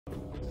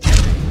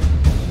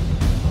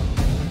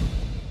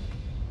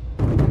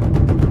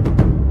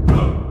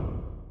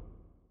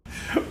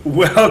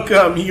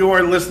Welcome. You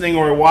are listening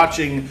or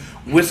watching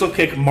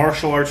Whistlekick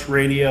Martial Arts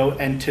Radio,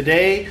 and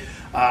today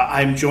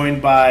I'm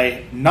joined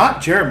by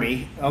not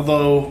Jeremy,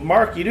 although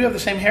Mark, you do have the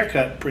same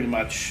haircut pretty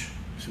much.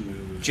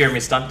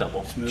 Jeremy Stunt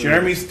Double.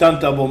 Jeremy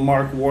Stunt Double,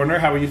 Mark Warner.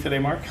 How are you today,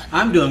 Mark?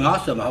 I'm doing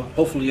awesome.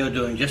 Hopefully you're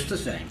doing just the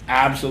same.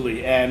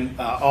 Absolutely. And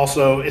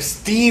also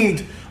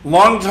esteemed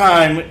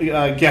longtime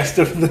guest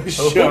of the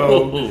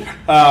show,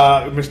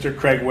 Mr.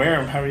 Craig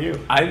Wharem. How are you?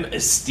 I'm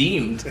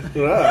esteemed.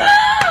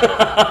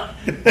 Wow,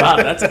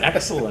 that's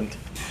excellent.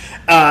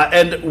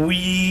 And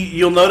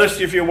you'll notice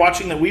if you're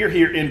watching that we are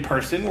here in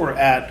person. We're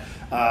at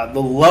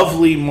the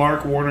lovely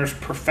Mark Warner's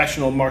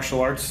Professional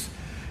Martial Arts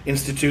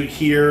Institute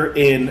here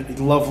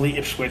in lovely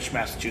Ipswich,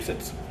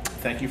 Massachusetts.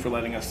 Thank you for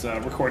letting us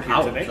record here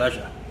today.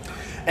 Pleasure.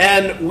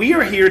 And we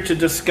are here to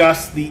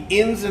discuss the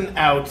ins and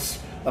outs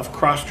of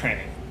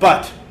cross-training.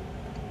 But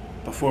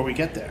before we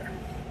get there,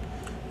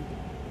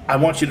 I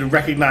want you to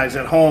recognize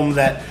at home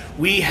that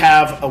we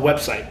have a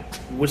website,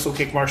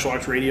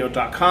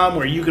 whistlekickmartialartsradio.com,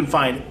 where you can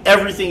find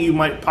everything you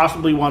might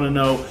possibly want to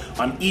know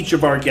on each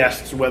of our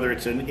guests, whether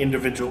it's an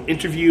individual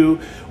interview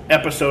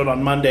episode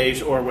on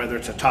Mondays or whether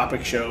it's a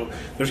topic show.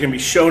 There's going to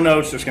be show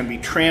notes, there's going to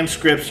be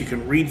transcripts. You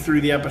can read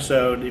through the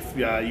episode if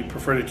you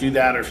prefer to do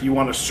that, or if you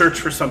want to search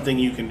for something,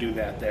 you can do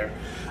that there.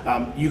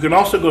 You can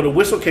also go to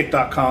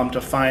whistlekick.com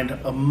to find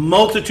a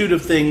multitude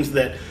of things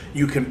that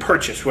you can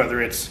purchase,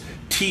 whether it's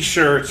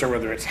t-shirts or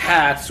whether it's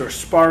hats or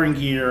sparring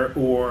gear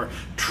or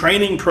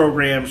training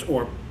programs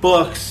or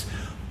books,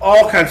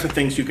 all kinds of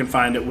things you can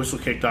find at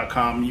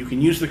whistlekick.com. You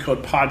can use the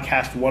code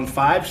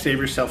podcast15, save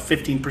yourself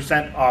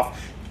 15%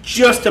 off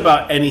just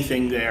about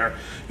anything there.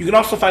 You can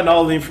also find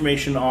all of the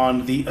information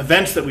on the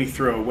events that we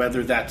throw,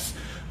 whether that's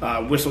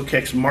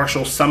Whistlekick's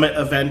Martial Summit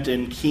event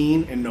in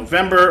Keene in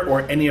November,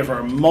 or any of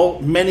our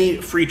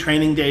many free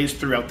training days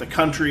throughout the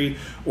country,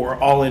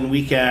 or all-in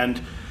weekend.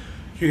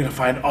 You're going to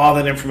find all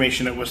that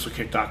information at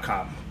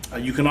whistlekick.com.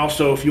 You can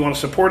also, if you want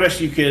to support us,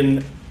 you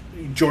can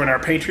join our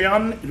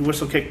Patreon,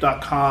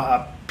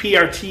 whistlekick.com,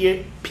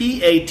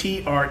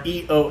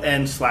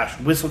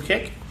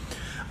 patreon/whistlekick.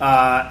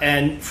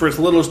 And for as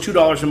little as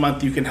 $2 a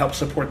month, you can help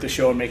support the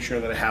show and make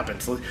sure that it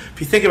happens. So if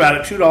you think about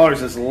it,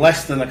 $2 is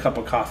less than a cup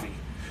of coffee.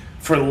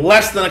 For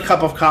less than a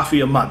cup of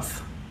coffee a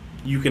month,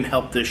 you can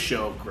help this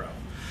show grow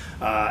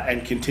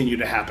and continue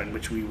to happen,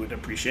 which we would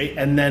appreciate.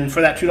 And then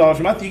for that $2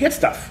 a month, you get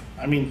stuff.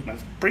 I mean,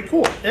 that's pretty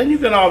cool. And you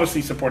can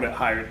obviously support at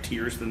higher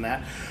tiers than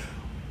that.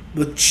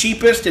 The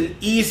cheapest and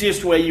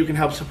easiest way you can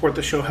help support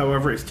the show,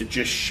 however, is to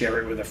just share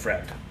it with a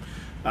friend.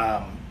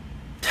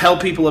 Tell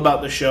people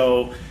about the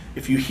show.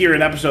 If you hear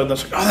an episode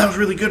that's like, oh, that was a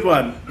really good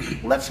one,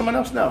 let someone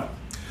else know.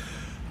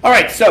 All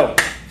right, so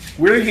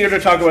we're here to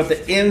talk about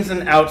the ins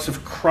and outs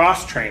of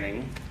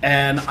cross-training,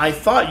 and I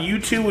thought you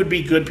two would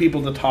be good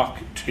people to talk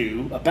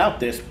to about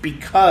this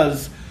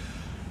because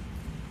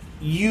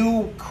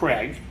you,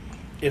 Craig,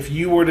 if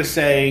you were to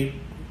say,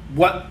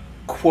 what,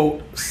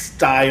 quote,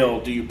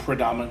 style do you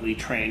predominantly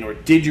train, or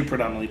did you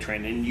predominantly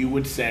train in, you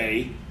would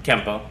say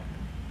Kempo.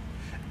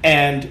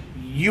 And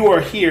you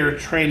are here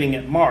training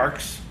at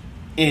Mark's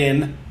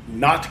in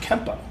not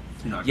Kempo.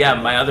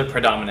 My other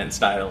predominant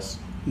styles.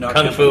 Not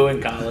Kung Kempo. Fu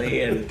and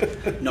Kali and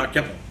Not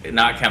Kempo.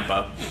 not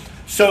Kempo.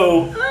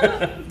 So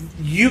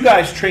you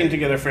guys train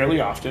together fairly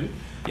often.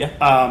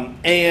 Yeah.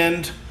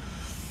 And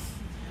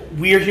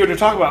we are here to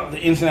talk about the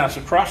ins and outs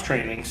of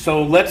cross-training.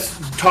 So let's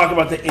talk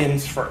about the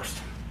ins first,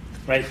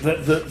 right?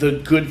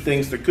 The good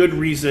things, the good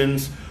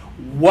reasons.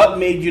 What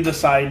made you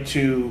decide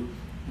you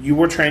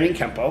were training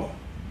Kempo,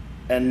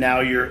 and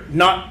now you're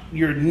not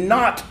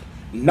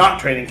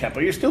training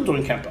Kempo. You're still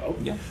doing Kempo,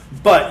 Yeah.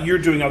 but you're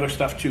doing other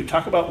stuff too.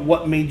 Talk about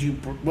what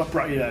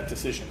brought you to that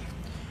decision.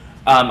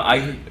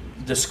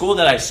 The school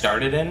that I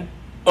started in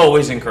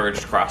always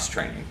encouraged cross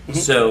training. Mm-hmm.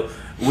 So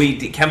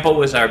Kempo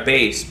was our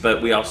base,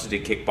 but we also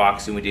did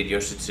kickboxing, we did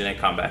Yoshitsune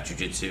combat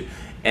jiu-jitsu,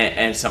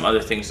 and some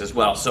other things as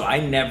well. So I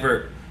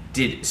never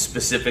did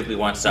specifically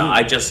one style.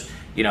 I just,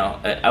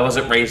 I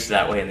wasn't raised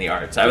that way in the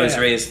arts. I was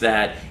raised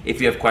that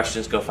if you have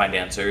questions, go find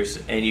answers,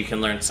 and you can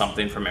learn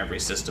something from every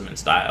system and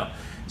style.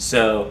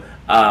 So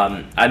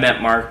I met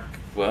Mark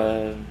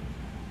 8-9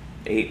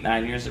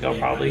 years ago,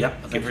 probably,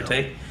 give or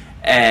take.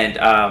 And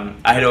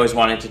I had always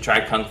wanted to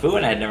try Kung Fu,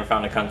 and I had never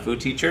found a Kung Fu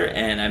teacher.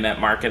 And I met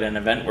Mark at an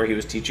event where he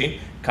was teaching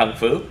Kung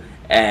Fu,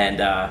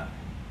 and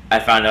I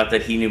found out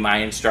that he knew my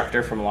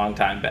instructor from a long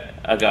time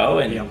ago,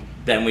 and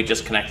then we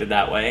just connected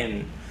that way.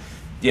 And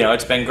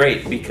it's been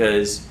great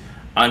because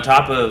on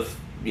top of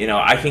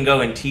I can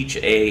go and teach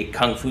a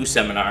Kung Fu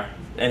seminar,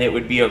 and it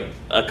would be a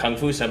Kung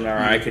Fu seminar,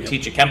 or I could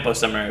teach a Kempo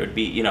seminar. It would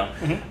be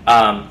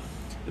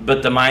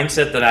But the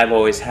mindset that I've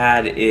always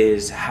had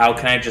is, how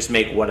can I just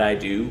make what I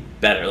do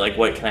better? Like,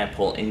 what can I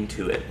pull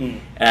into it?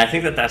 And I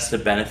think that that's the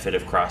benefit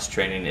of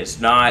cross-training.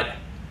 It's not,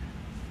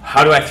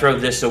 how do I throw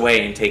this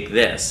away and take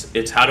this?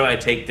 It's, how do I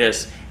take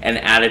this and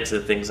add it to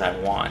the things I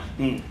want?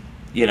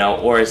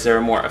 Or is there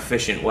a more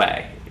efficient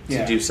way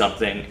to do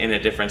something in a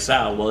different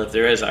style? Well, if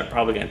there is, I'm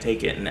probably going to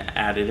take it and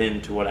add it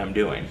into what I'm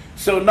doing.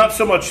 So not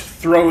so much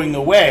throwing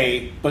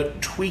away,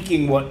 but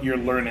tweaking what you're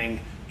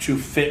learning to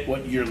fit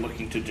what you're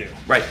looking to do.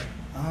 Right.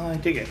 I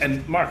dig it.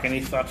 And Mark,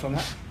 any thoughts on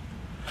that?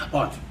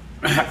 Well,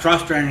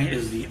 cross training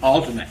is the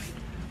ultimate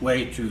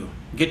way to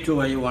get to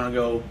where you want to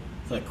go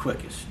the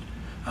quickest.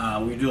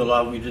 We do a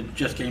lot.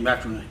 Just came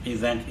back from an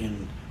event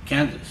in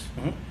Kansas.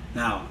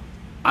 Now,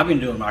 I've been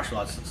doing martial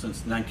arts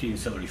since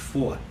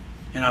 1974,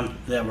 and I'm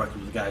there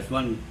working with the guys.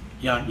 One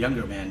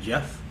younger man,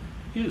 Jeff,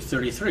 he was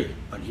 33,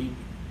 but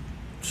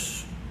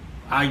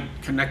I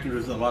connected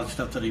with a lot of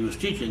stuff that he was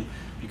teaching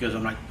because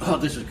I'm like, oh,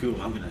 this is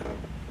cool. I'm going to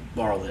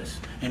borrow this,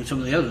 and some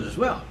of the others as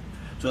well.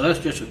 So that's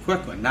just a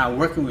quick one. Now,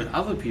 working with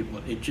other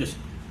people,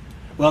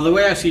 well, the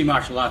way I see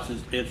martial arts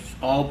is it's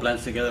all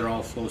blends together,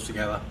 all flows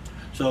together.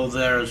 So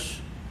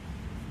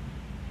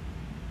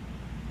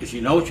if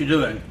you know what you're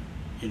doing,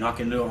 you're not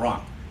going to do it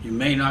wrong. You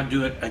may not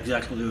do it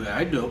exactly the way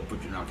I do it,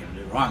 but you're not going to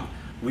do it wrong.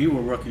 We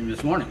were working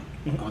this morning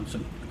on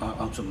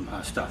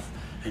some stuff,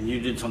 and you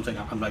did something.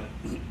 I'm like,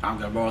 I'm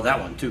going to borrow that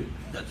one too.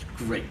 That's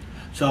great.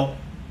 So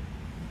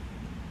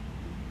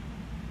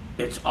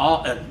it's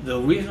all. The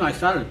reason I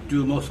started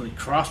doing mostly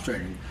cross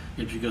training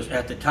is because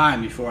at the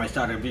time, before I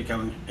started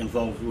becoming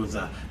involved with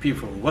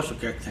people from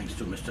whistlekick, thanks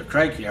to Mr.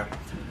 Craig here,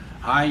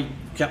 I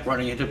kept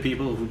running into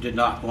people who did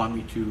not want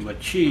me to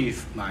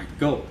achieve my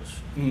goals.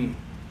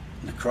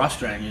 The cross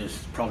training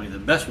is probably the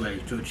best way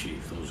to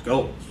achieve those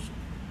goals.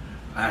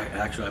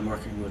 I'm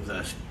working with,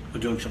 we're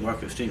doing some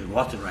work with Stephen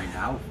Watson right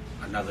now,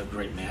 another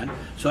great man.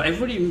 So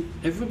everybody,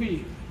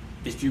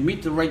 if you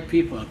meet the right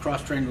people and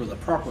cross train with the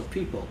proper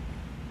people,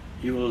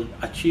 you will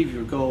achieve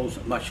your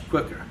goals much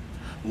quicker.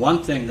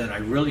 One thing that I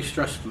really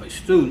stress to my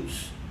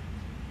students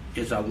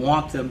is I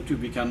want them to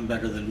become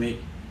better than me.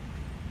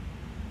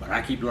 But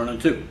I keep learning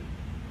too.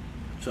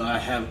 So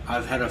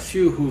I've had a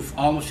few who've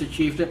almost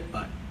achieved it,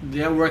 but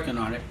they're working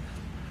on it.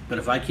 But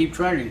if I keep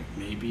training,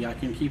 maybe I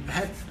can keep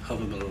ahead of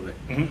them a little bit,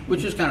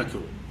 which is kind of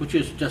cool, which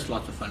is just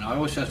lots of fun. I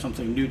always have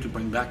something new to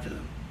bring back to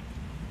them.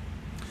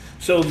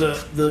 So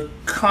the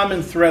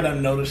common thread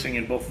I'm noticing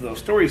in both of those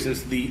stories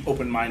is the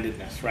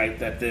open-mindedness, right?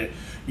 That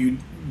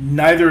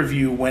neither of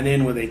you went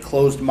in with a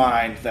closed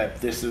mind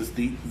that this is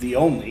the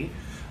only,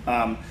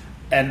 and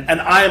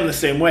I am the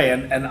same way,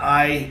 and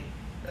I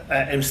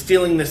am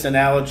stealing this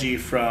analogy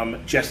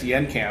from Jesse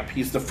Enkamp.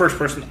 He's the first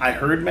person I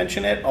heard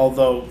mention it,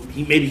 although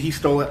maybe he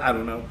stole it, I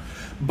don't know.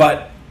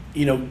 But,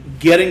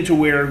 getting to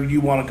where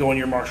you want to go in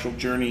your martial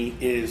journey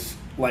is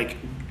like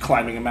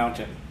climbing a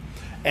mountain.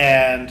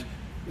 And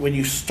when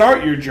you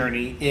start your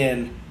journey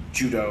in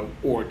judo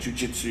or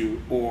jiu-jitsu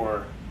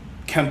or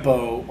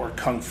kempo or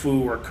kung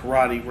fu or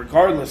karate,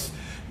 regardless,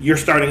 you're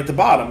starting at the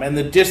bottom. And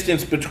the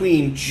distance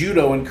between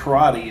judo and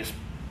karate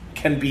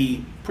can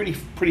be pretty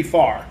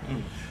far.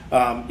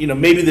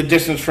 Maybe the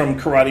distance from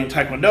karate and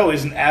taekwondo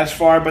isn't as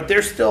far, but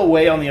they're still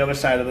way on the other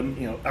side of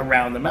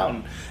around the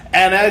mountain.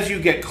 And as you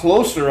get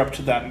closer up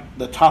to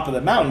the top of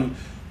the mountain,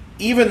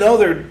 even though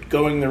they're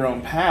going their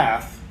own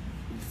path,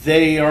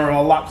 they are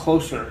a lot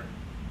closer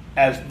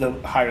as the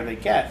higher they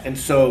get. And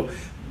so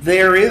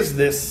there is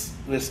this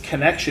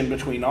connection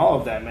between all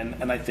of them.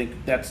 And I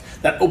think that's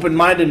that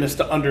open-mindedness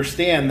to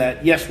understand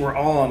that, yes, we're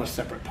all on a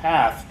separate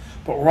path,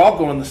 but we're all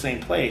going the same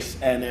place.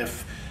 And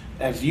if,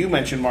 as you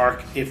mentioned,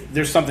 Mark, if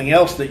there's something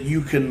else that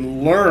you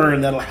can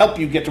learn that'll help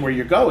you get to where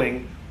you're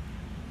going,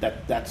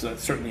 that's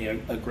certainly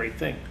a great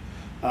thing.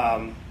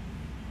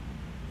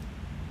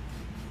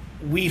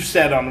 We've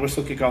said on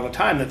whistlekick all the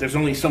time that there's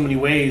only so many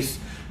ways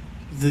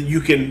that you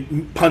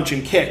can punch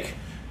and kick,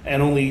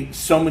 and only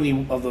so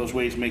many of those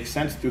ways make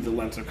sense through the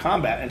lens of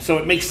combat. And so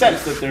it makes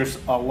sense that there's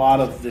a lot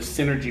of this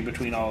synergy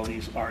between all of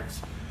these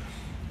arts.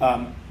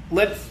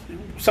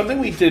 Something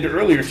we did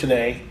earlier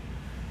today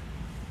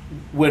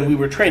when we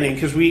were training,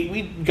 because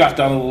we got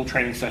done a little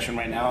training session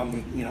right now,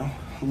 I'm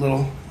a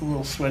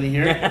little sweaty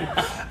here,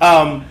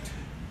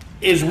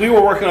 is we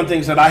were working on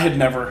things that I had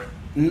never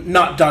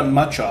not done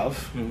much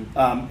of,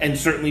 and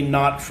certainly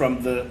not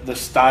from the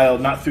style,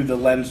 not through the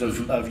lens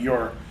of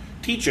your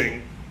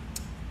teaching.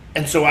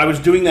 And so I was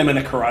doing them in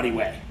a karate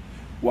way.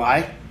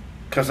 Why?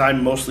 Because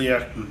I'm mostly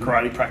a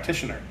karate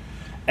practitioner.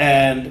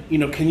 And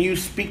can you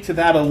speak to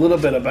that a little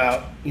bit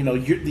about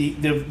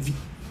the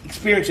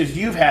experiences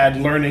you've had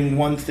learning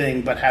one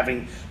thing but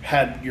having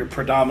had your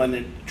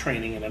predominant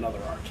training in another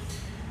art?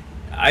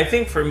 I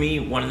think for me,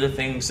 one of the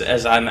things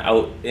as I'm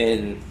out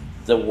in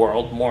the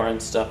world more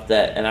and stuff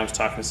and I was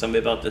talking to somebody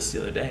about this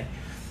the other day,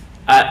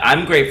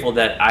 I'm grateful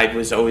that I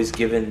was always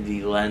given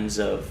the lens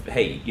of,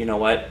 hey, you know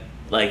what,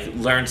 like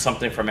learn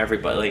something from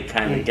everybody, like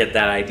kind of get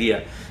that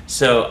idea.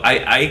 So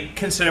I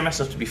consider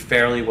myself to be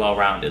fairly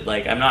well-rounded.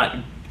 Like I'm not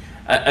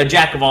a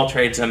jack of all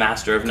trades, a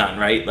master of none,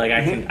 right? Like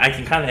I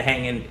can kind of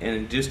hang in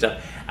and do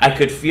stuff. I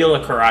could feel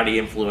a karate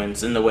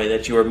influence in the way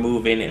that you were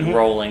moving and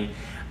rolling,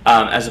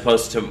 as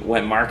opposed to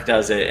when Mark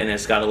does it, and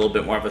it's got a little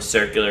bit more of a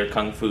circular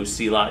kung fu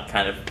silat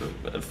kind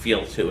of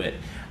feel to it.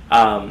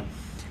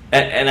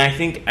 And I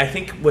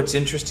think what's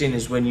interesting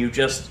is when you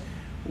just,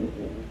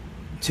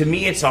 to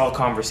me, it's all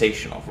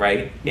conversational,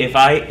 right? If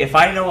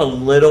I know a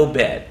little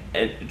bit,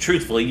 and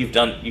truthfully, you've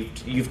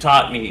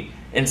taught me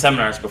in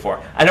seminars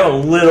before. I know a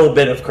little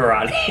bit of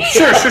karate.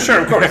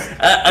 Sure, of course.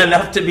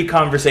 Enough to be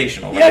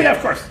conversational. Right? Yeah,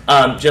 of course.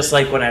 Just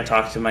like when I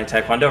talk to my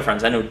Taekwondo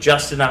friends, I know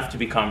just enough to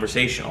be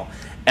conversational.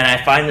 And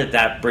I find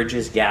that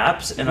bridges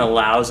gaps and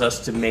allows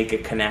us to make a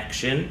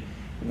connection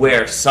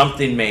where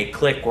something may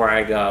click where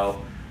I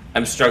go,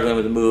 I'm struggling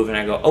with a move, and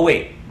I go, oh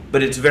wait,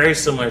 but it's very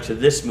similar to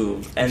this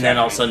move. And then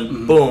all of a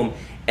sudden, boom,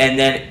 and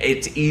then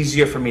it's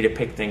easier for me to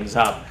pick things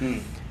up.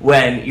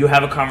 When you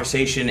have a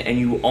conversation and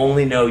you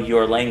only know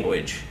your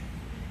language,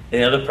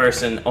 and the other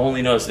person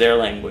only knows their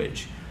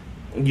language,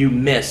 you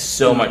miss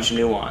so much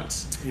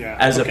nuance. Yeah,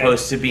 as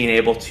opposed to being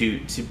able to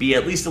be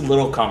at least a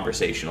little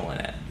conversational in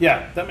it.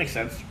 Yeah, that makes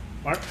sense.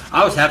 Mark?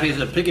 I was happy as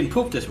a pig and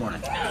poop this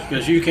morning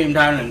because you came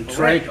down and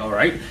trained. All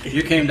right,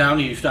 you came down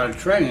and you started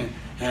training,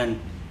 and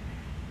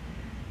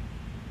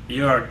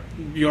you're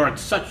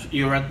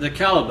at the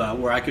caliber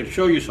where I could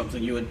show you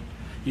something.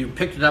 You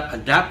picked it up,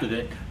 adapted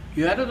it.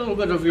 You added a little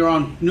bit of your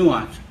own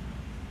nuance.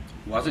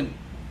 Wasn't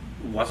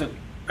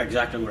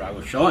exactly what I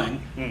was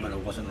showing, but it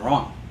wasn't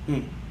wrong.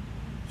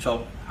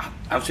 So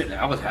I was sitting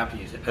there. I was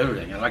happy as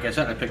everything, and like I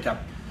said, I picked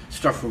up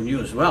stuff from you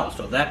as well.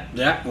 So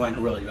that went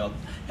really well,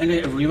 and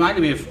it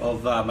reminded me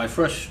of my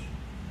first.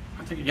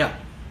 I think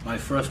my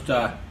first.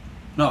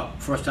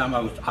 First time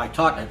I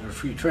taught at a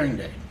free training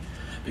day,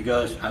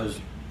 because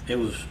it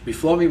was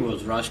before me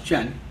was Ross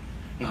Chen,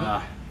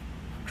 Krav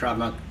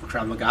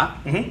Maga,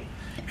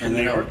 and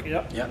New York.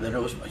 Then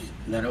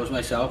it was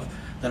myself.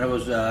 Then it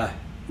was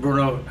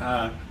Bruno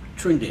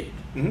Trindade,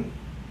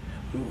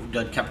 who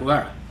did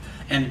capoeira,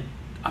 and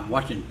I'm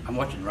watching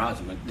Ross.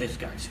 I'm like, this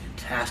guy's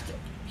fantastic.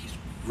 He's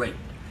great.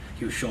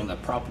 He was showing the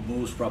proper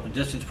moves, proper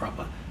distance,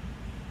 proper.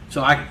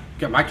 So I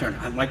got my turn.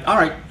 I'm like, all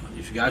right,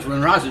 if you guys were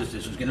in Ross's,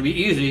 this is going to be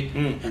easy,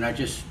 and I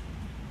just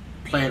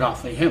play it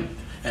off of him.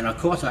 And of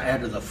course, I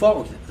added the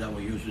footwork that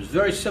we used. It was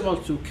very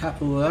similar to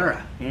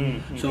capoeira.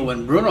 So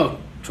when Bruno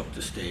took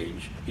the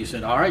stage, he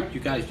said, all right, you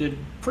guys did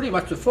pretty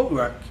much the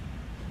footwork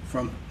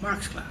from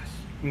Mark's class.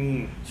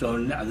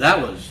 So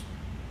that was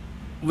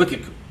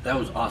wicked cool. That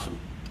was awesome.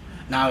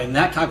 Now, in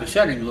that type of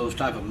setting, those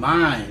type of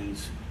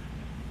minds,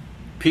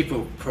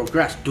 people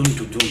progress.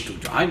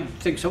 I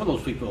think some of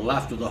those people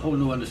left with a whole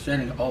new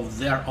understanding of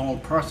their own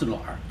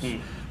personal arts,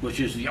 which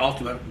is the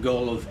ultimate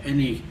goal of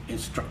any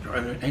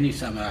instructor, any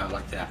seminar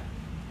like that.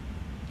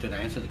 Did I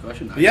answer the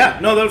question? Yeah,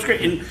 no, that was great.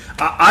 And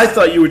I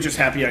thought you were just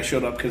happy I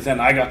showed up because then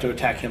I got to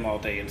attack him all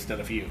day instead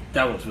of you.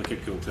 That was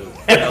wicked cool, too.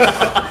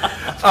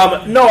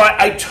 No,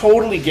 I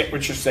totally get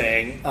what you're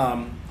saying.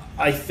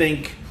 I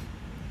think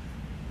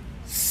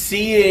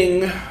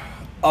seeing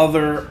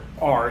other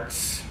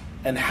arts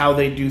and how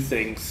they do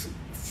things,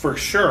 for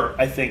sure,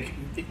 I think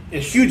a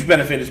huge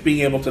benefit is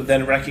being able to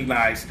then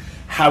recognize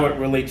how it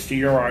relates to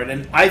your art.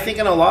 And I think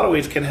in a lot of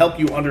ways can help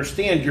you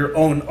understand your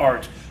own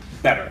art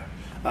better.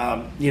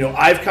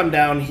 I've come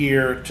down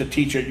here to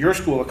teach at your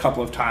school a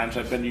couple of times.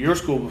 I've been to your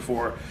school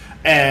before.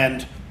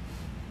 And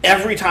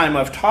every time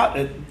I've taught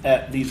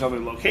at these other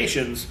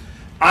locations,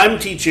 I'm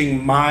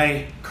teaching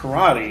my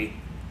karate,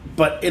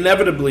 but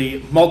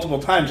inevitably, multiple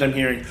times I'm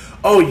hearing,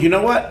 oh, you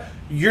know what?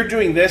 You're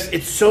doing this.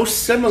 It's so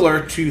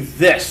similar to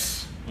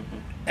this.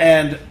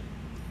 And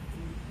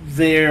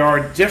they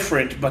are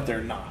different, but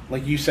they're not.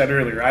 Like you said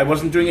earlier, I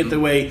wasn't doing it the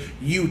way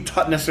you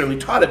necessarily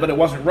taught it, but it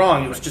wasn't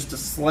wrong. It was just a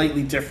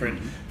slightly different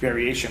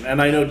variation.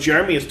 And I know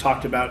Jeremy has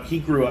talked about, he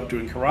grew up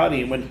doing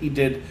karate, and when he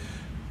did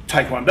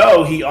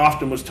Taekwondo, he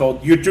often was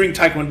told, you're doing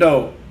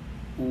Taekwondo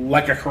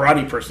like a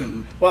karate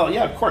person. Well,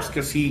 yeah, of course,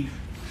 because he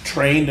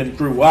trained and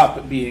grew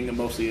up being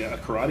mostly a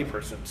karate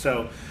person.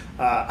 So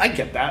I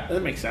get that.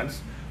 That makes sense.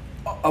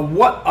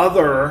 What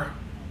other...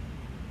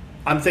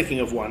 I'm thinking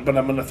of one, but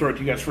I'm going to throw it to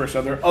you guys first.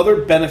 Are there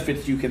other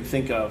benefits you can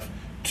think of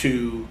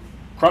to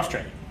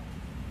cross-training?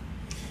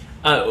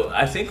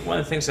 I think one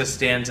of the things that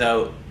stands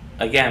out,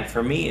 again,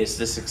 for me is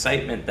this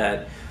excitement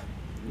that,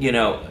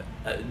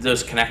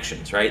 those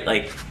connections, right?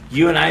 Like,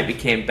 you and I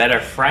became better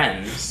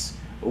friends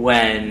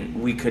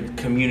when we could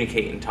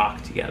communicate and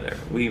talk together.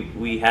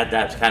 We had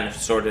that kind of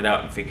sorted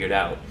out and figured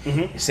out.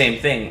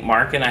 Same thing,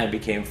 Mark and I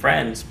became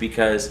friends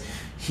because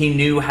he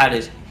knew how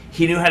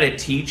to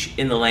teach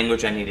in the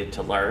language I needed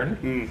to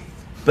learn.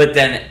 But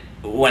then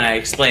when I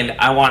explained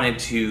I wanted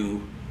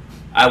to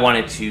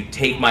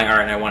take my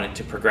art and I wanted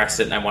to progress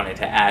it and I wanted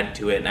to add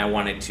to it and I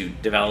wanted to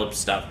develop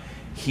stuff,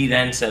 he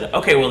then said,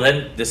 okay, well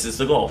then this is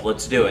the goal,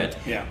 let's do it.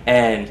 Yeah.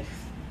 And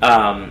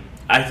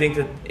I think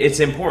that it's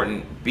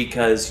important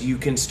because you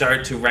can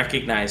start to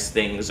recognize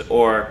things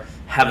or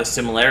have a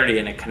similarity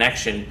and a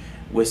connection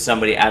with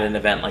somebody at an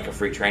event like a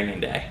free training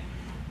day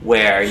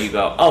where you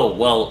go, oh,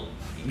 well,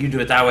 you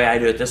do it that way, I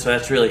do it this way,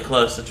 that's really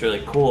close, that's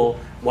really cool,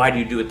 why do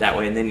you do it that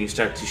way? And then you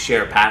start to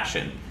share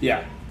passion.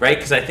 Yeah. Right?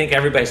 Because I think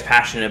everybody's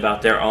passionate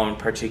about their own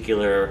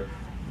particular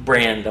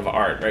brand of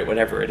art, right?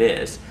 Whatever it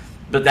is.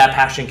 But that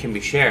passion can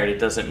be shared. It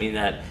doesn't mean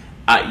that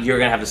you're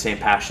going to have the same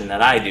passion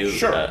that I do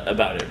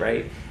about it,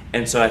 right?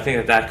 And so I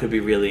think that could be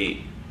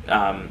really,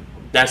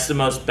 that's the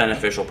most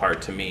beneficial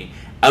part to me,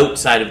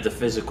 outside of the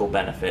physical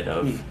benefit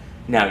of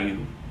now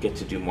you get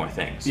to do more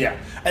things. Yeah,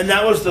 and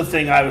that was the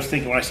thing I was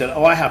thinking when I said,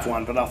 "Oh, I have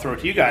one," but I'll throw it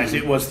to you guys.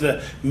 It was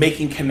the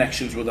making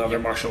connections with other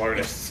martial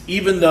artists,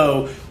 even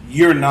though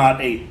you're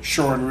not a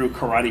Shorin-ryu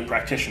karate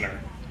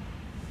practitioner.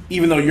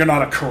 Even though you're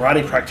not a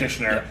karate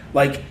practitioner,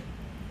 like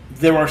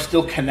there are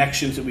still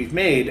connections that we've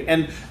made,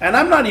 and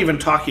I'm not even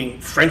talking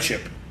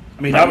friendship.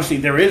 I mean, obviously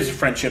there is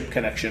friendship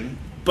connection,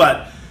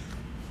 but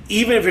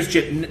even if it's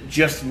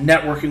just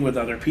networking with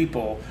other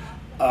people.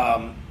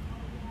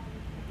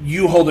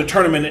 You hold a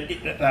tournament,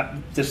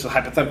 this is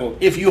hypothetical,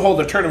 if you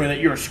hold a tournament at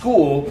your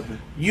school,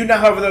 you now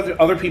have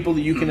other people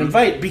that you can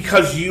invite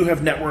because you have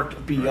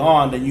networked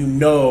beyond and you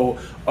know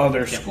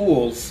other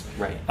schools.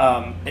 Right.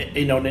 And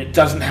it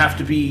doesn't have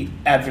to be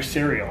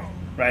adversarial,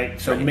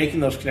 right? So making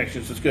those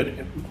connections is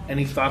good.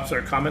 Any thoughts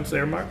or comments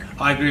there, Mark?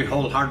 I agree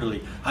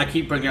wholeheartedly. I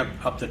keep bringing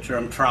up the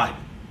term tribe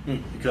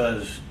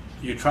because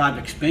your tribe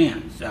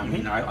expands. I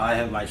mean, I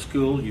have my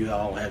school, you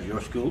all have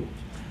your school.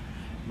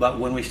 But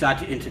when we start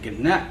to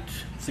interconnect,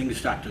 things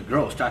start to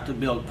grow, start to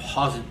build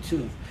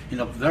positive, in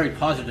a very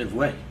positive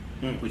way,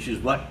 which is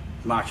what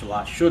martial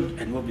arts should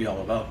and will be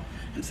all about.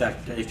 In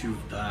fact, if you,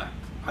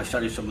 I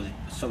studied some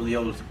of the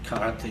old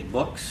karate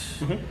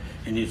books,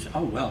 and you say,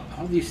 oh well,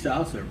 all these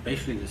styles are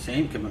basically the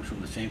same, coming from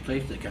the same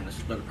place. They kind of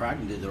split apart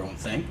and did their own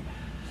thing,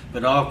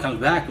 but it all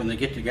comes back when they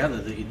get together.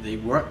 They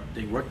work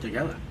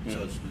together.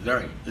 So it's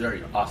very,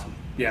 very awesome.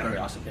 Yeah, very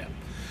awesome. Yeah.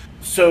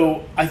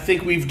 So I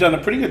think we've done a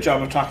pretty good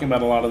job of talking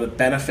about a lot of the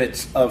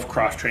benefits of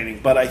cross-training,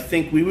 but I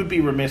think we would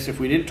be remiss if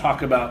we didn't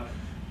talk about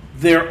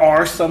there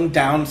are some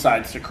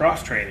downsides to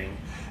cross-training,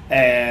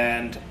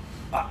 and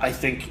I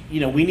think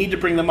we need to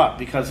bring them up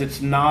because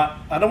it's not,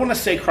 I don't want to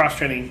say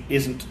cross-training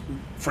isn't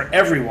for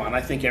everyone.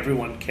 I think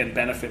everyone can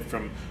benefit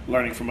from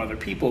learning from other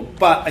people,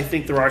 but I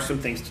think there are some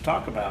things to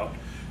talk about.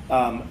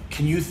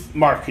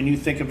 Mark, can you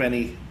think of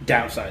any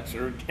downsides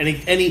or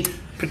any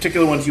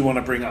particular ones you want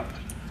to bring up?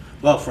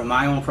 Well, from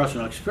my own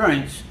personal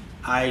experience,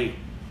 I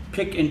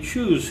pick and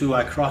choose who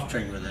I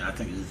cross-train with, and I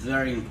think it's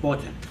very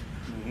important.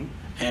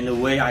 And the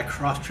way I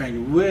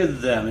cross-train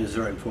with them is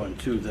very important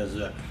too. There's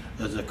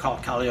a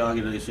Kali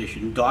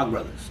organization, Dog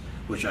Brothers,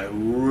 which I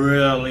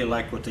really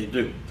like what they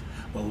do.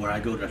 But when I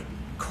go to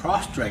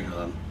cross-train with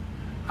them,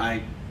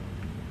 I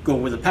go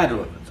with the padded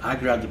weapons. I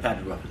grab the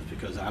padded weapons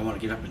because I want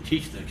to get up and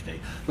teach the next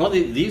day. Well,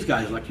 these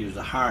guys like to use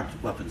the hard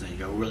weapons, and they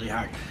go really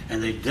hard,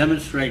 and they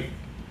demonstrate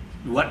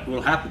what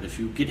will happen if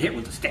you get hit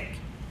with a stick.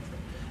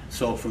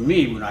 So for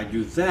me, when I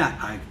do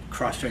that, I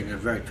cross-train in a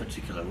very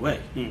particular way.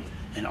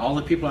 And all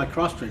the people I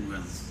cross-train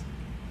with,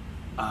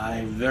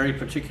 I'm very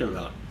particular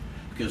about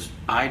because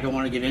I don't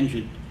want to get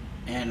injured,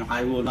 and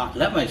I will not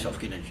let myself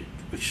get injured,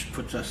 which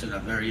puts us in a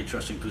very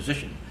interesting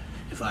position.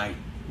 If I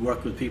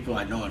work with people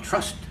I know and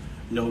trust,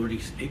 nobody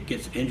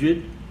gets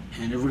injured,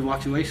 and everybody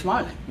walks away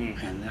smiling.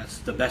 And that's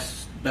the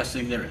best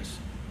thing there is.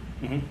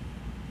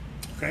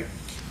 Okay.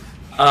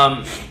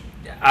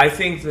 I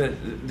think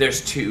that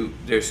there's two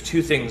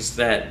things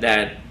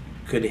that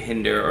could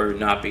hinder or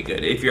not be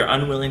good. If you're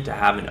unwilling to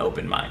have an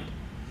open mind,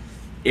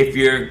 if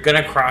you're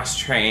gonna cross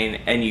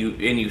train and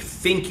you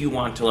think you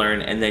want to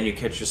learn, and then you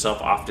catch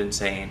yourself often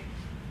saying,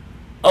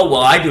 "Oh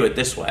well, I do it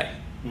this way."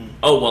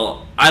 "Oh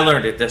well, I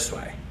learned it this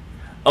way."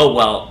 "Oh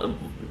well,"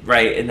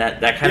 right? And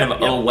that kind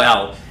of "oh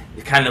well,"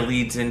 it kind of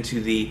leads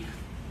into the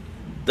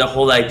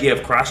whole idea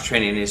of cross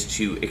training is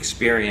to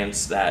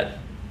experience that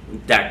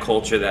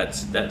culture,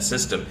 that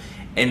system.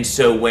 And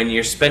so when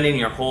you're spending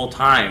your whole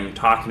time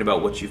talking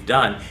about what you've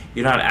done,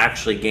 you're not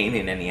actually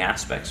gaining any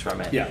aspects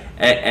from it. Yeah.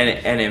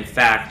 And in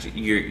fact,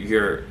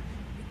 you're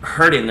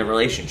hurting the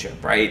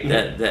relationship, right?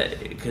 That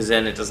because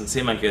then it doesn't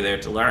seem like you're there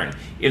to learn,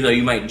 even though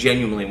you might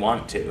genuinely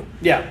want to.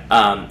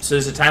 Yeah. So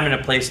there's a time and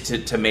a place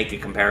to make a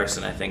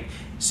comparison, I think.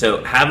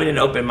 So having an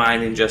open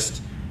mind and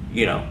just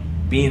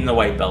being the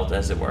white belt,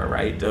 as it were,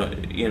 right?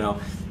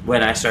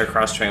 When I started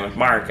cross training with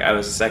Mark, I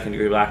was a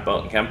second-degree black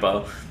belt in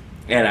Kempo,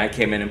 and I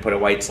came in and put a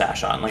white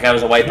sash on. Like I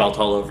was a white belt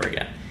all over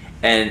again.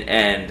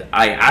 And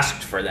I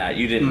asked for that.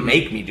 You didn't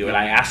make me do it.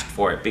 I asked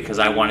for it because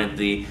I wanted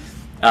the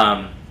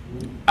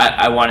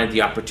I wanted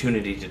the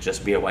opportunity to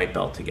just be a white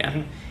belt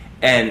again.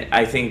 And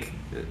I think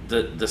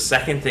the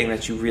second thing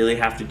that you really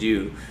have to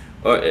do,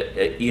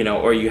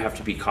 or you have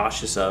to be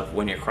cautious of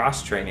when you're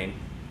cross training,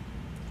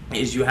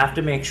 is you have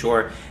to make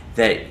sure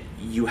that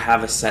you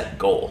have a set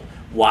goal.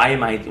 Why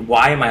am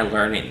I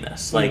learning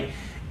this? Like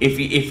if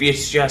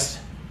it's just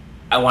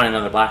I want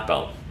another black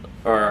belt,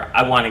 or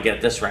I want to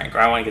get this rank, or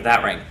I want to get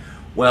that rank.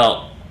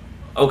 Well,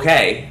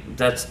 okay,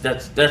 that's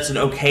an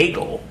okay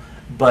goal,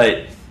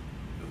 but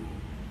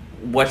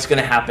what's going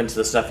to happen to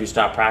the stuff you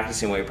stop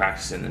practicing when you're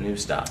practicing the new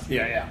stuff?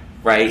 Yeah.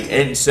 Right?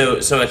 And so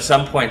at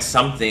some point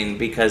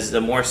because the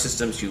more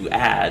systems you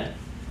add,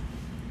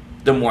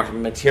 the more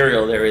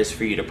material there is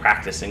for you to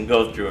practice and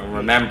go through and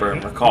remember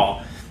and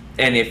recall.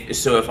 And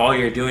if all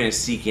you're doing is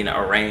seeking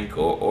a rank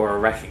or a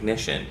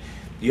recognition,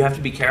 you have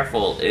to be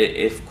careful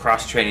if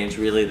cross-training is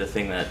really the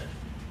thing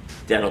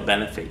that'll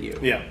benefit you.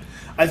 Yeah.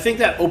 I think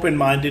that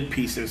open-minded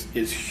piece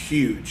is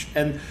huge.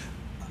 And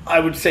I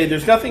would say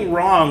there's nothing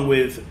wrong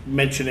with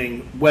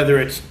mentioning, whether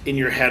it's in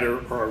your head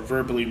or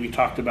verbally. We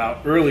talked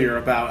about earlier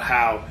about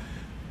how,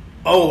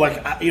 oh,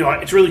 like,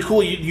 it's really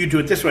cool you do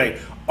it this way.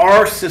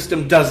 Our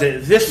system does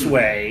it this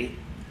way,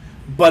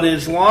 but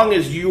as long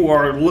as you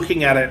are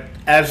looking at it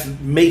as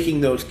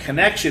making those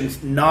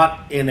connections,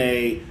 not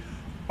in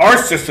our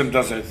system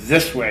does it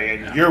this way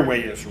and your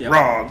way is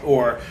wrong,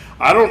 or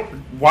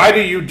why do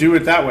you do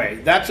it that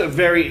way? That's a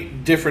very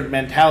different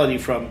mentality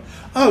from,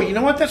 oh, you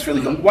know what, that's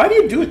really cool. Why do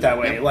you do it that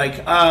way?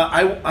 Like,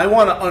 I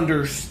want to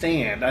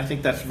understand. I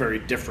think that's very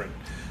different.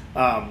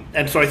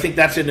 And so I think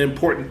that's an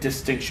important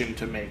distinction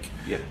to make.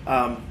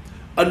 Yeah.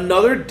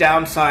 Another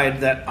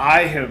downside that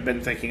I have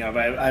been thinking of,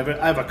 I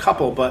have a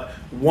couple, but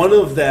one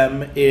of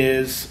them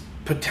is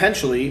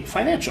potentially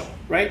financial,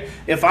 right?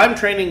 If I'm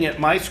training at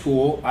my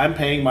school, I'm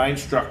paying my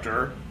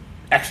instructor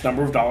X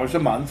number of dollars a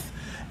month.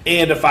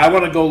 And if I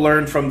want to go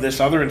learn from this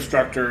other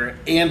instructor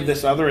and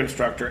this other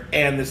instructor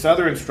and this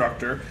other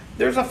instructor,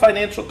 there's a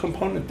financial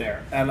component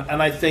there. And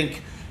I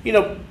think,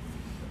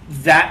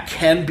 that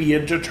can be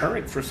a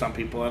deterrent for some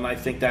people. And I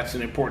think that's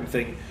an important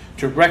thing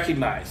to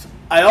recognize.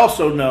 I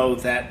also know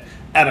that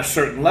at a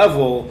certain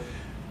level,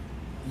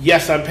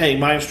 yes, I'm paying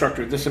my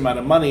instructor this amount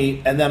of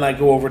money, and then I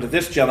go over to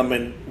this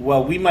gentleman.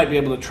 Well, we might be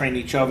able to train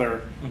each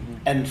other,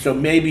 and so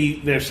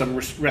maybe there's some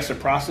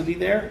reciprocity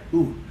there.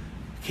 Ooh,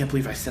 I can't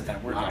believe I said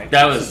that word right.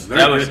 That was.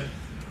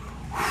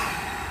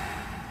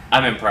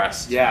 I'm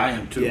impressed. Yeah, I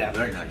am too. Yeah.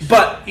 Very nice.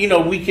 But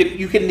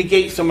you can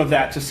negate some of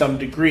that to some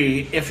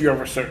degree if you're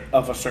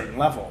of a certain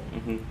level,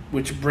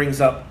 which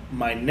brings up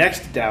my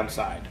next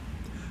downside.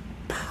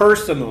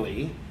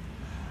 Personally,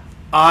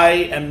 I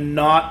am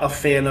not a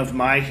fan of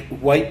my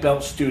white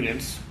belt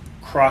students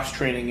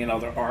cross-training in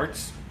other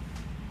arts.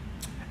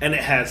 And it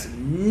has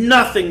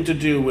nothing to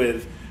do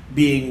with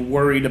being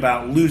worried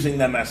about losing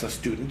them as a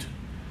student.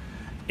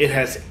 It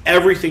has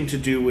everything to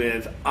do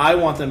with, I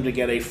want them to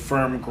get a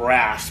firm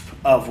grasp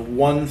of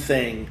one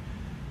thing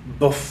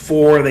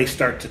before they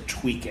start to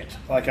tweak it.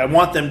 Like, I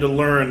want them to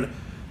learn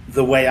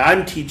the way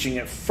I'm teaching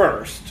it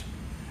first.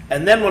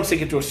 And then once they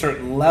get to a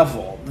certain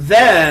level,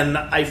 then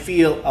I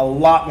feel a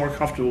lot more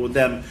comfortable with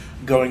them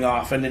going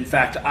off. And in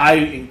fact,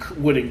 I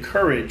would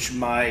encourage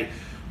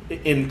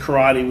in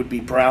karate would be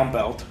brown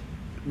belt,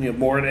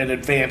 more in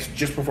advanced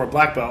just before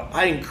black belt.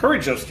 I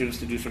encourage those students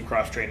to do some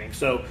cross training.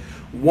 So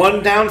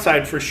one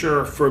downside for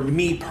sure for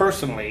me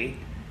personally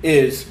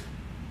is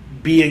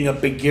being a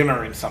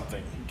beginner in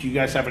something. Do you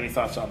guys have any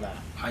thoughts on that?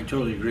 I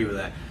totally agree with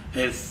that.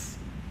 If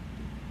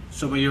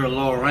some of your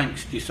lower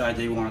ranks decide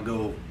they want to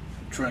go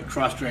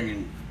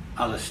cross-training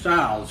other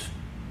styles,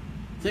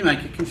 they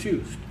might get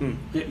confused.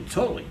 Yeah,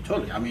 totally.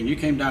 I mean, you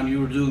came down,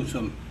 you were doing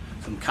some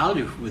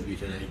cardio with me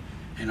today,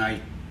 and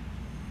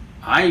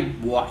I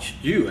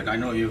watched you, and I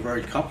know you're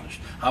very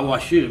accomplished. I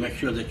watched you to make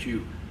sure that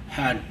you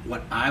had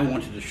what I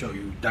wanted to show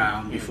you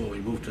down before we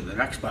move to the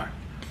next part.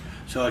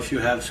 So if you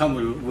have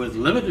somebody with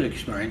limited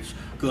experience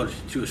go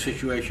to a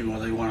situation where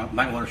they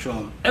might want to show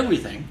them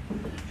everything,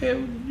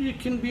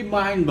 it can be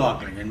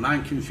mind-boggling and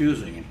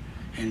mind-confusing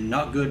and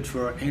not good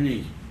for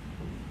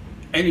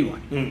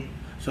anyone.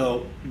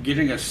 So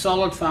getting a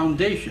solid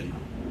foundation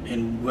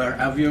in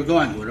wherever you're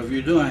going, whatever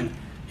you're doing,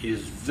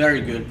 is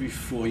very good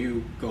before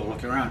you go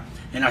look around.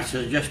 And I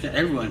suggest to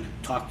everyone,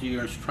 talk to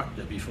your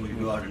instructor before you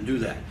go out and do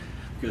that,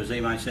 because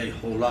they might say,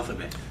 hold off a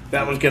bit.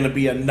 That was going to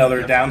be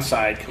another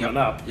downside coming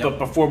up. But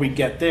before we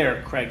get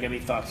there, Craig, any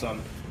thoughts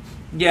on?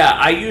 Yeah,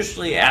 I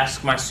usually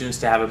ask my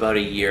students to have about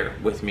a year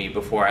with me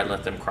before I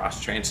let them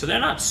cross-train. So they're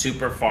not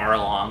super far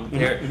along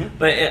there,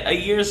 but a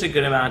year is a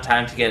good amount of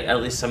time to get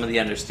at least some of the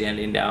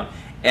understanding down.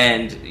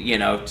 And,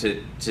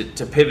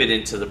 to pivot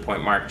into the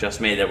point Mark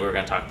just made that we were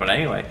going to talk about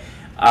anyway,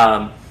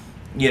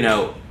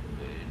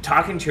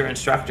 talking to your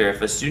instructor,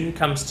 if a student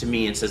comes to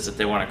me and says that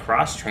they want to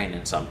cross-train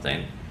in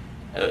something,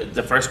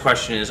 the first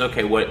question is,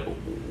 okay,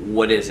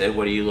 what is it?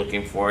 What are you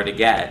looking for to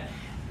get?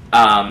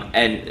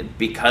 And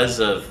because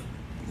of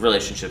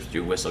relationships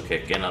through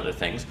whistlekick and other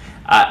things,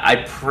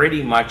 I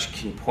pretty much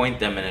can point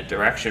them in a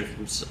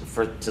direction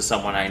to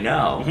someone I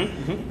know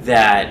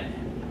that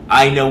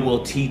I know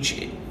will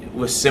teach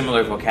with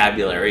similar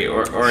vocabulary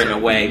or in a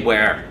way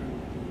where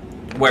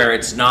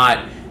it's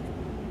not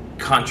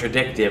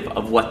contradictive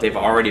of what they've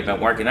already been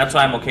working. That's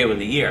why I'm okay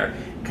with a year,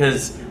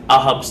 because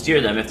I'll help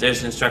steer them. If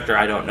there's an instructor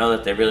I don't know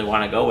that they really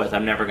want to go with,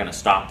 I'm never going to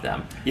stop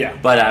them. Yeah.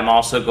 But I'm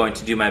also going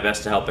to do my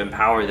best to help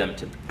empower them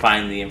to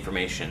find the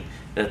information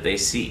that they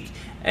seek.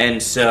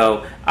 And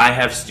so I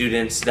have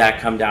students that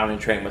come down and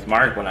train with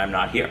Mark when I'm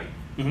not here.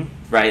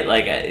 Right?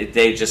 Like,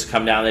 they just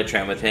come down, they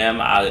train with him.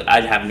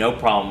 I'd have no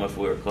problem if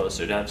we were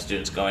closer to have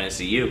students going to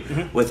see you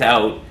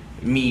without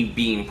me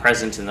being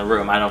present in the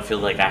room. I don't feel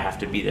like I have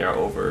to be there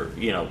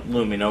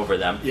looming over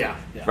them. Yeah.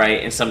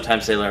 Right? And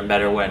sometimes they learn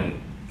better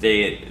when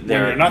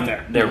they're not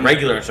there. Their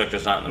regular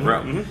instructor's not in the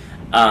room.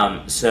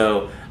 I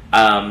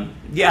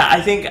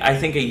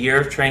think a year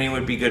of training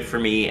would be good for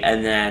me,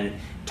 and then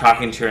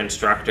talking to your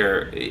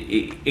instructor,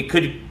 it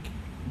could,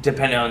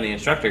 depending on the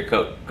instructor,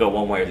 go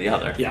one way or the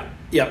other. Yeah.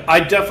 Yeah, I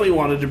definitely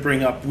wanted to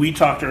bring up, we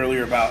talked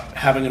earlier about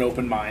having an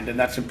open mind, and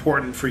that's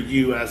important for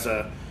you as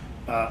a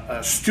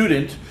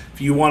student.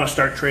 If you want to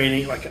start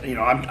training, like,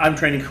 I'm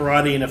training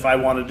karate, and if I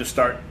wanted to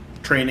start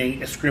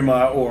training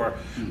Eskrima or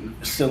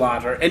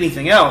Silat or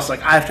anything else,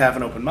 like, I have to have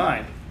an open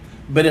mind.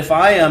 But if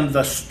I am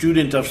the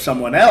student of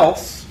someone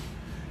else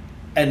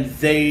and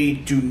they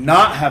do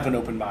not have an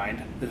open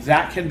mind,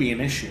 that can be an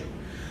issue.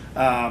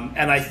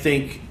 And I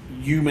think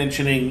you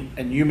mentioning,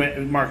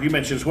 and Mark, you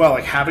mentioned as well,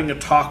 like having a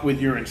talk with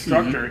your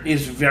instructor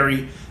is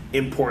very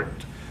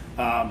important.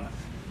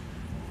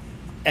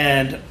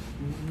 And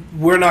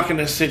we're not going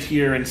to sit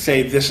here and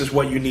say this is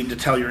what you need to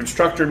tell your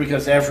instructor,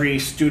 because every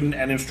student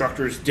and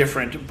instructor is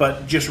different,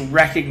 but just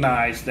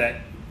recognize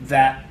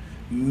that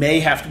may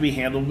have to be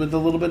handled with a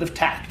little bit of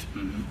tact.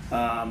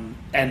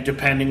 And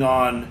depending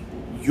on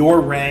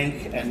your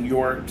rank and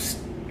your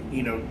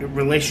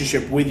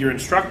relationship with your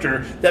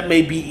instructor, that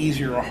may be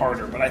easier or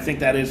harder. But I think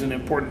that is an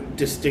important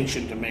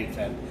distinction to make,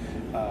 that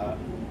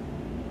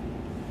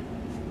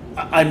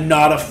I'm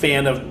not a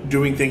fan of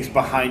doing things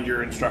behind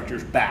your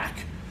instructor's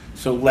back.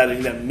 So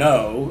letting them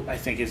know, I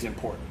think, is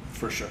important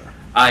for sure.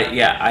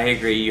 I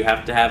agree. You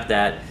have to have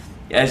that,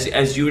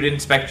 as you would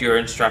expect your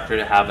instructor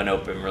to have an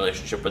open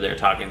relationship where they're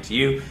talking to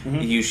you.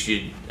 You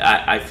should,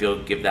 I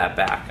feel, give that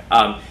back.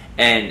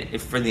 And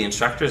if, for the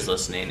instructors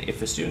listening,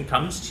 if a student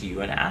comes to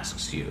you and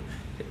asks you,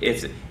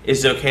 is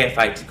it okay if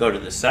I go to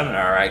this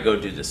seminar or I go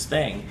do this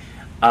thing?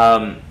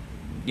 An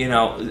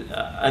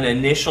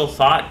initial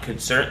thought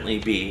could certainly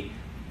be,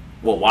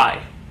 well,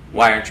 why?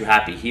 Why aren't you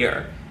happy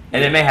here?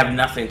 And it may have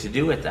nothing to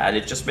do with that.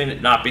 It just may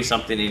not be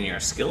something in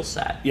your skill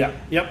set. Yeah.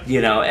 Yep.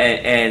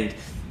 And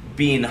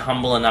being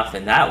humble enough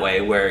in that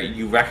way where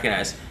you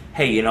recognize,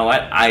 hey, you know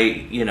what?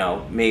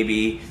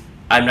 Maybe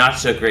I'm not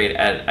so great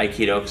at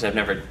Aikido because I've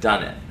never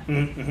done it.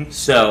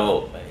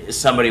 So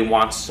somebody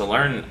wants to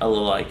learn a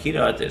little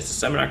Aikido at this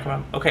seminar, come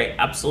on, okay,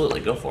 absolutely,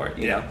 go for it.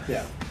 You know?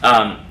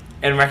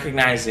 And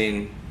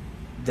recognizing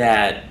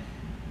that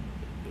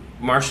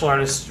martial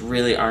artists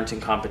really aren't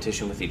in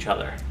competition with each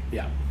other.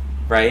 Yeah.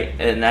 Right?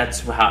 And that's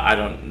how I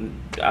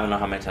don't know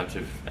how many times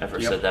we've ever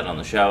said that on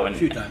the show. And a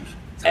few times.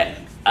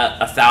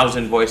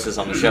 1,000 voices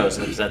on the shows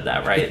have said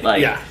that, right?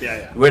 Like,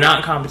 we're not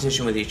in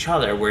competition with each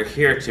other. We're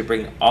here to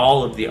bring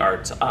all of the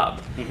arts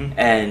up.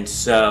 And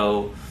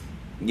so,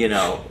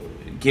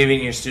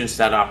 giving your students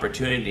that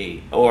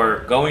opportunity, or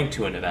going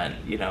to an event,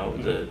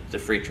 the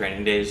free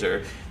training days,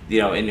 or,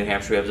 in New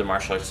Hampshire we have the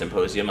martial arts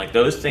symposium. Like,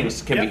 those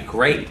things can be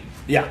great.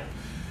 Yeah.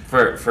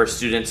 For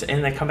students,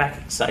 and they come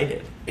back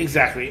excited.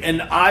 Exactly.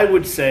 And I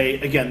would say,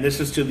 again, this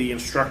is to the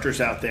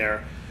instructors out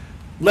there,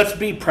 let's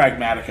be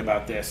pragmatic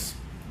about this.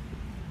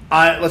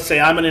 Let's say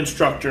I'm an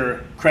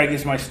instructor, Craig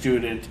is my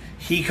student,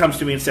 he comes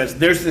to me and says,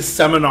 there's this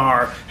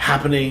seminar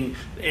happening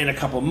in a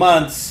couple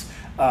months,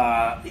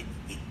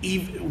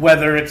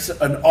 whether it's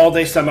an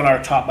all-day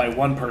seminar taught by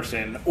one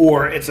person,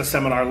 or it's a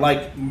seminar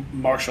like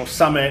Martial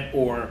Summit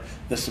or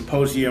the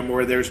Symposium,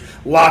 where there's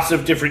lots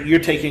of different, you're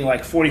taking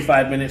like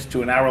 45 minutes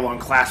to an hour-long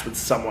class with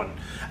someone,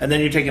 and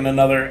then you're taking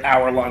another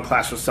hour-long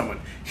class with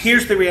someone.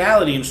 Here's the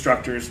reality,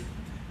 instructors.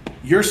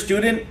 Your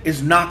student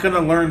is not going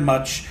to learn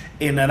much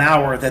in an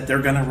hour that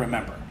they're going to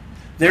remember.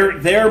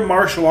 Their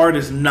martial art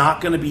is not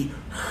going to be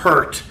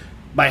hurt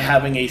by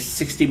having a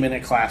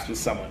 60-minute class with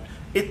someone.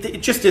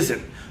 It just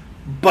isn't.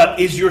 But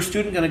is your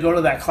student going to go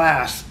to that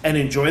class and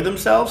enjoy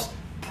themselves?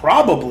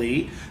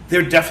 Probably.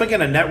 They're definitely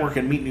going to network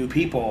and meet new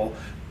people,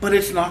 but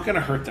it's not going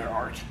to hurt their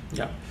art.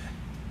 Yeah.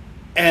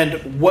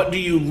 And what do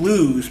you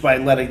lose by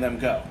letting them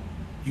go?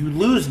 You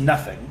lose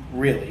nothing,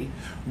 really.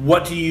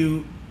 What do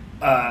you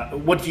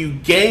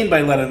gain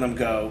by letting them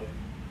go?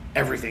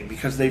 Everything,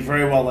 because they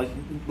very well,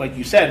 like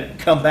you said,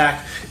 come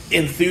back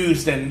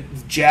enthused and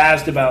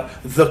jazzed about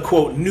the,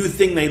 quote, new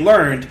thing they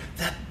learned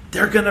that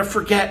they're going to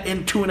forget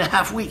in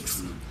 2.5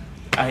 weeks.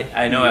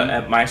 I know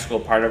at my school,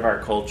 part of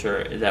our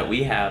culture that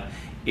we have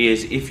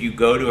is if you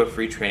go to a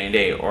free training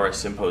day or a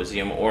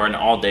symposium or an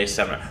all-day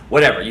seminar,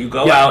 whatever, you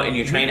go out and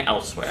you train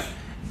elsewhere.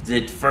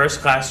 The first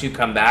class you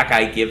come back,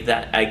 I give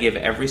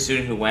every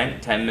student who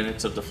went 10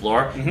 minutes of the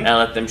floor, and I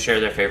let them share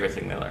their favorite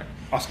thing they learned.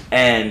 Awesome.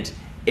 And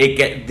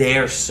they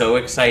are so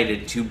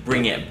excited to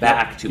bring it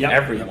back to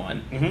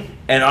everyone.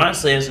 And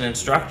honestly, as an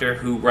instructor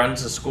who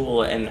runs a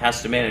school and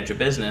has to manage a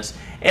business,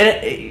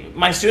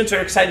 my students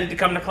are excited to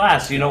come to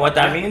class. You know what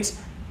that means?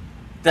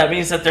 That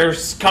means that they're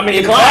coming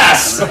to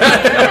class.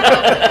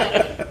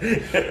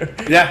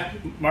 Yeah,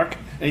 Mark,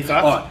 any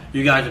thoughts? Oh,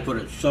 you guys have put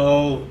it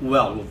so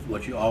well with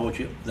what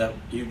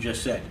you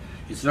just said.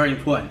 It's very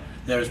important.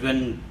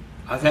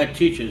 I've had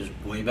teachers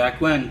way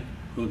back when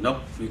who,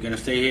 nope, you're going to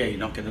stay here. You're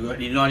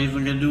not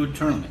even going to do a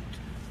tournament.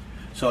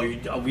 So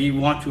we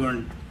want to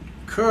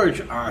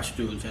encourage our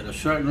students at a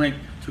certain rate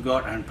to go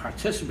out and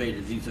participate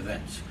in these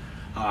events.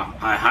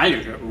 I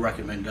highly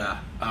recommend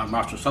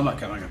Martial Summit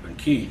coming up in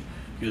Keene,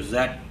 because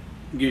that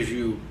gives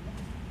you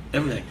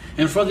everything.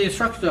 And for the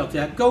instructors out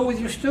there, go with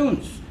your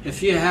students.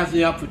 If you have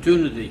the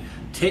opportunity,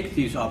 take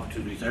these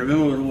opportunities. I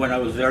remember when I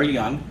was very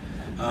young,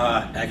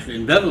 actually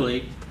in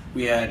Beverly,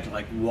 we had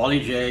like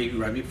Wally J,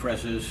 Remy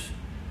Presses,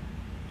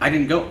 I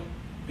didn't go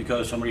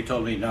because somebody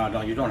told me,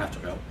 no, you don't have to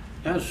go.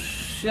 That was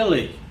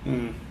silly.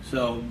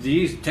 So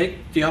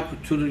take the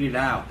opportunity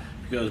now,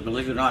 because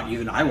believe it or not,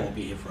 even I won't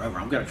be here forever.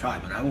 I'm going to try,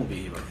 but I won't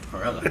be here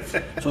forever.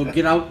 So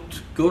get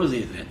out, go to the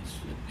events,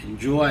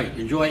 enjoy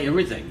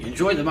everything,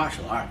 enjoy the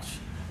martial arts.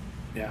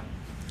 Yeah.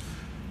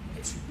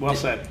 Well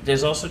said.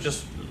 There's also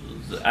just,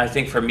 I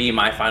think for me,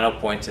 my final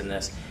point in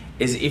this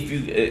is if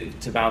you,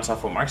 to bounce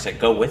off what Mark said,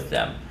 go with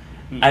them.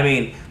 I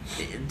mean,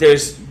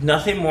 there's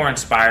nothing more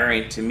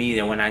inspiring to me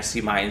than when I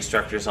see my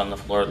instructors on the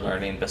floor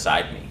learning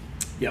beside me.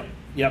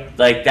 Yep.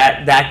 Like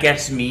that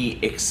gets me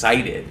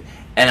excited.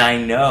 And I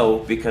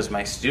know, because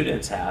my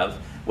students have,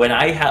 when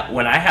I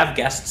have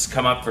guests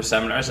come up for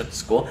seminars at the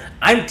school,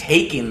 I'm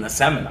taking the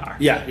seminar.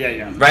 Yeah.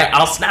 Right?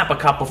 I'll snap a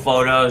couple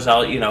photos,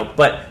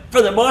 but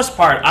for the most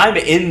part, I'm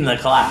in the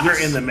class. You're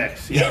in the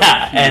mix.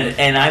 Yeah,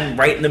 and I'm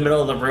right in the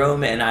middle of the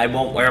room, and I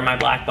won't wear my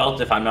black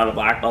belt if I'm not a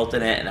black belt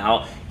in it, and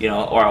I'll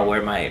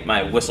wear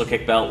my whistle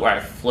kick belt where I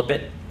flip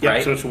it, right?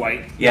 Yeah, so it's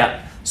white.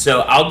 Yeah,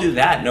 so I'll do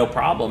that, no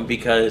problem,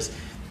 because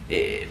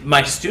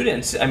my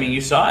students, I mean,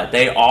 you saw it,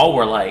 they all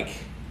were like,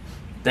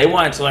 they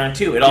wanted to learn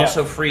too. It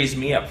also frees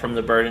me up from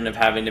the burden of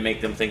having to make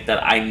them think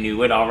that I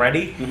knew it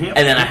already, and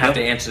then I have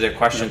to answer their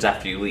questions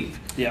after you leave.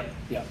 Yep.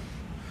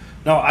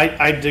 No,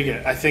 I dig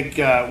it. I think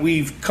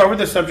we've covered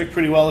the subject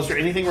pretty well. Is there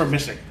anything we're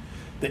missing?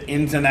 The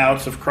ins and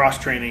outs of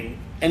cross-training.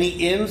 Any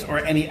ins or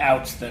any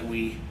outs that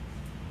we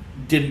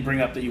didn't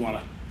bring up that you want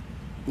to?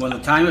 When the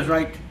time is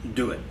right,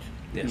 do it.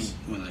 Yes.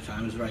 When the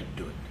time is right,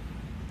 do it.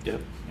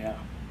 Yep. Yeah.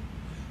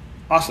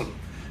 Awesome.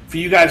 For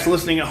you guys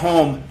listening at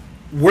home,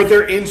 were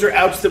there ins or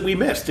outs that we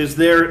missed? Is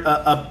there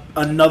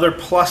another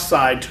plus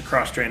side to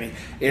cross-training?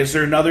 Is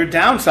there another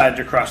downside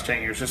to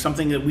cross-training? Is there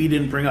something that we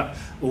didn't bring up?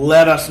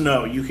 Let us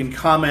know. You can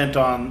comment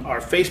on our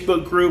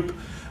Facebook group.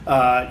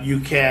 You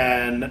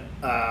can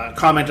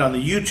comment on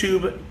the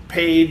YouTube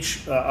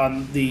page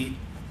on the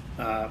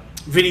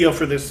video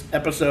for this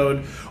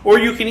episode. Or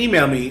you can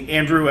email me,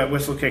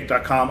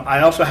 andrew@whistlekick.com. I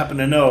also happen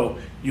to know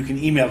you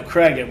can email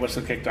Craig at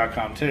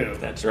whistlekick.com too.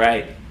 That's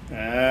right.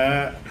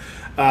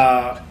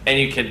 And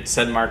you can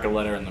send Mark a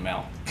letter in the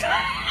mail.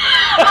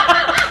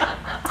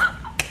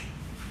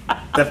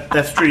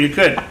 That's true. You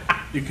could.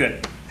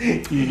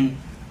 Mm-hmm.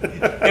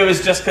 It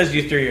was just because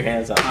you threw your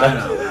hands up. I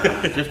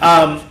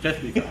know.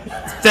 Just because.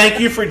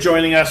 Thank you for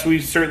joining us. We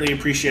certainly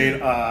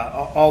appreciate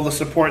all the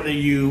support that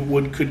you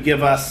could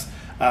give us,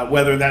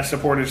 whether that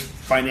support is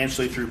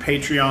financially through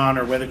Patreon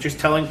or whether just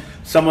telling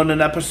someone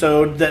an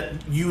episode that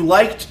you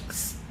liked,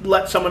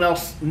 let someone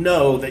else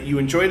know that you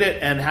enjoyed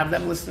it and have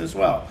them listen as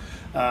well.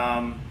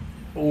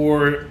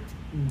 Or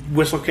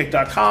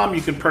whistlekick.com.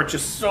 You can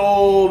purchase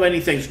so many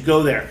things.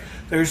 Go there.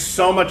 There's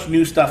so much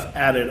new stuff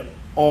added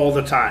all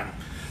the time.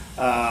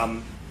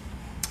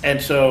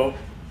 And so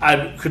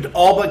I could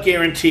all but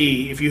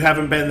guarantee, if you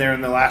haven't been there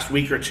in the last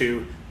week or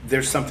two,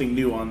 there's something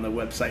new on the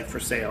website for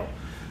sale.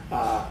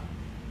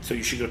 So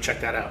you should go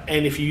check that out.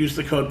 And if you use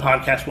the code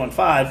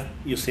podcast15,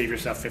 you'll save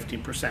yourself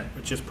 15%,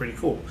 which is pretty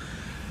cool.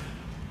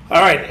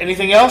 All right.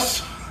 Anything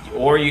else?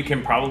 Or you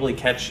can probably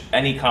catch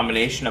any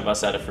combination of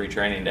us at a free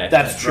training day.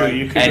 That's true. Right.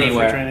 You can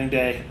Anywhere. go for training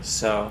day.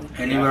 So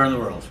Anywhere in the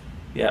world.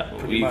 yeah,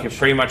 you much. can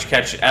pretty much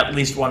catch at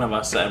least one of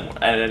us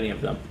at any of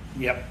them.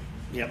 Yep.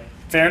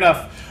 Fair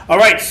enough. All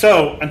right.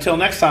 So until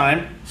next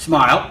time,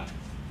 Smile.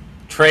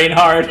 Train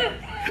hard.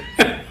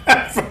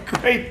 have a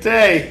great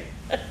day.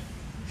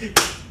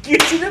 You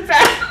did it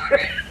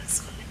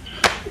backwards.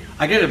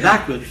 I did it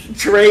backwards.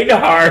 Train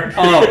hard.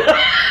 Oh,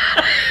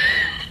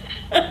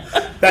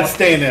 That's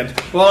staying in.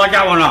 well, I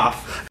got one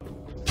off.